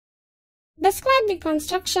Describe the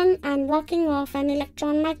construction and working of an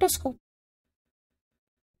electron microscope.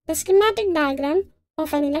 The schematic diagram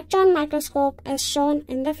of an electron microscope is shown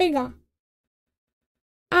in the figure.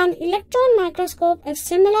 An electron microscope is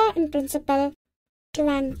similar in principle to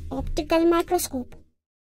an optical microscope.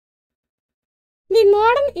 The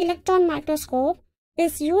modern electron microscope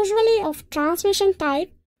is usually of transmission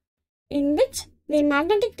type, in which the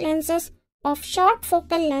magnetic lenses of short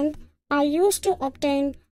focal length are used to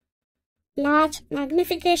obtain large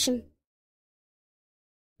magnification.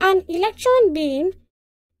 An electron beam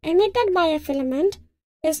emitted by a filament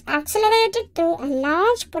is accelerated through a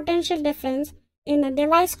large potential difference in a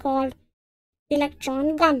device called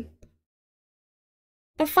electron gun.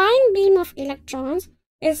 A fine beam of electrons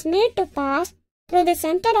is made to pass through the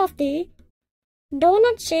center of the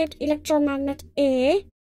doughnut-shaped electromagnet A,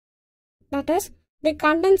 that is, the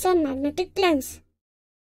condenser magnetic lens.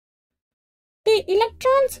 The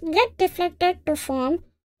electrons get deflected to form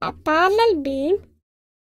a parallel beam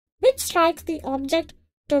which strikes the object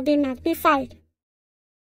to be magnified.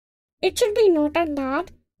 It should be noted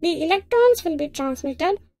that the electrons will be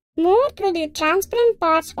transmitted more through the transparent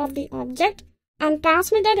parts of the object and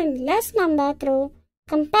transmitted in less number through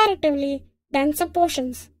comparatively denser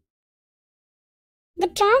portions. The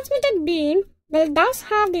transmitted beam will thus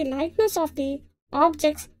have the lightness of the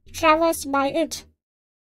objects traversed by it.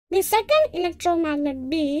 The second electromagnet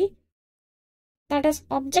B, that is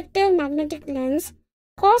objective magnetic lens,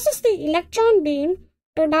 causes the electron beam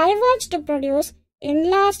to diverge to produce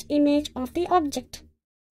enlarged image of the object.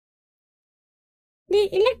 The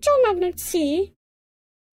electromagnet C,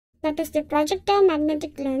 that is the projector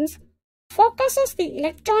magnetic lens, focuses the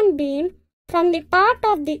electron beam from the part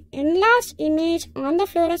of the enlarged image on the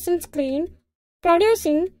fluorescent screen,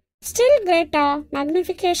 producing still greater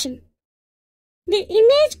magnification. The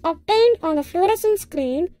image obtained on the fluorescent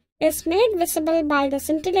screen is made visible by the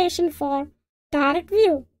scintillation for direct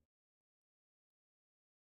view.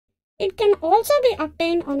 It can also be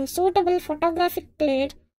obtained on a suitable photographic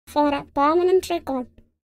plate for a permanent record.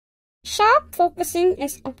 Sharp focusing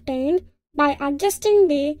is obtained by adjusting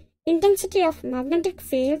the intensity of magnetic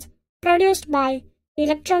fields produced by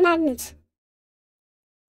electromagnets.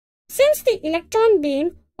 Since the electron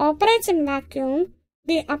beam operates in vacuum,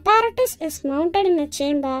 the apparatus is mounted in a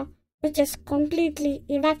chamber which is completely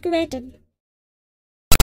evacuated.